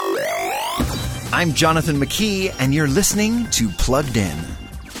I'm Jonathan McKee, and you're listening to Plugged In.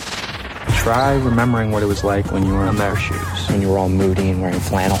 Try remembering what it was like when you were in their shoes, when you were all moody and wearing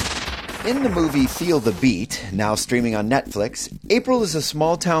flannel. In the movie Feel the Beat, now streaming on Netflix, April is a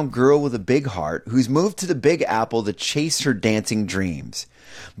small-town girl with a big heart who's moved to the Big Apple to chase her dancing dreams.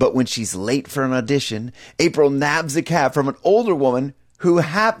 But when she's late for an audition, April nabs a cab from an older woman who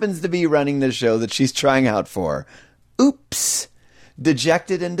happens to be running the show that she's trying out for. Oops!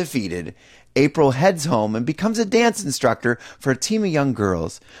 Dejected and defeated, April heads home and becomes a dance instructor for a team of young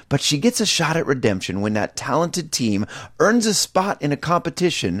girls, but she gets a shot at redemption when that talented team earns a spot in a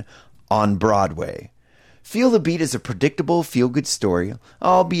competition on Broadway. Feel the Beat is a predictable, feel-good story,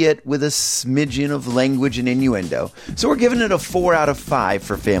 albeit with a smidgen of language and innuendo, so we're giving it a 4 out of 5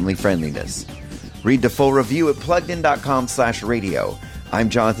 for family friendliness. Read the full review at pluggedin.com/radio. I'm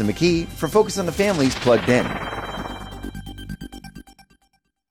Jonathan McKee for Focus on the Family's Plugged In.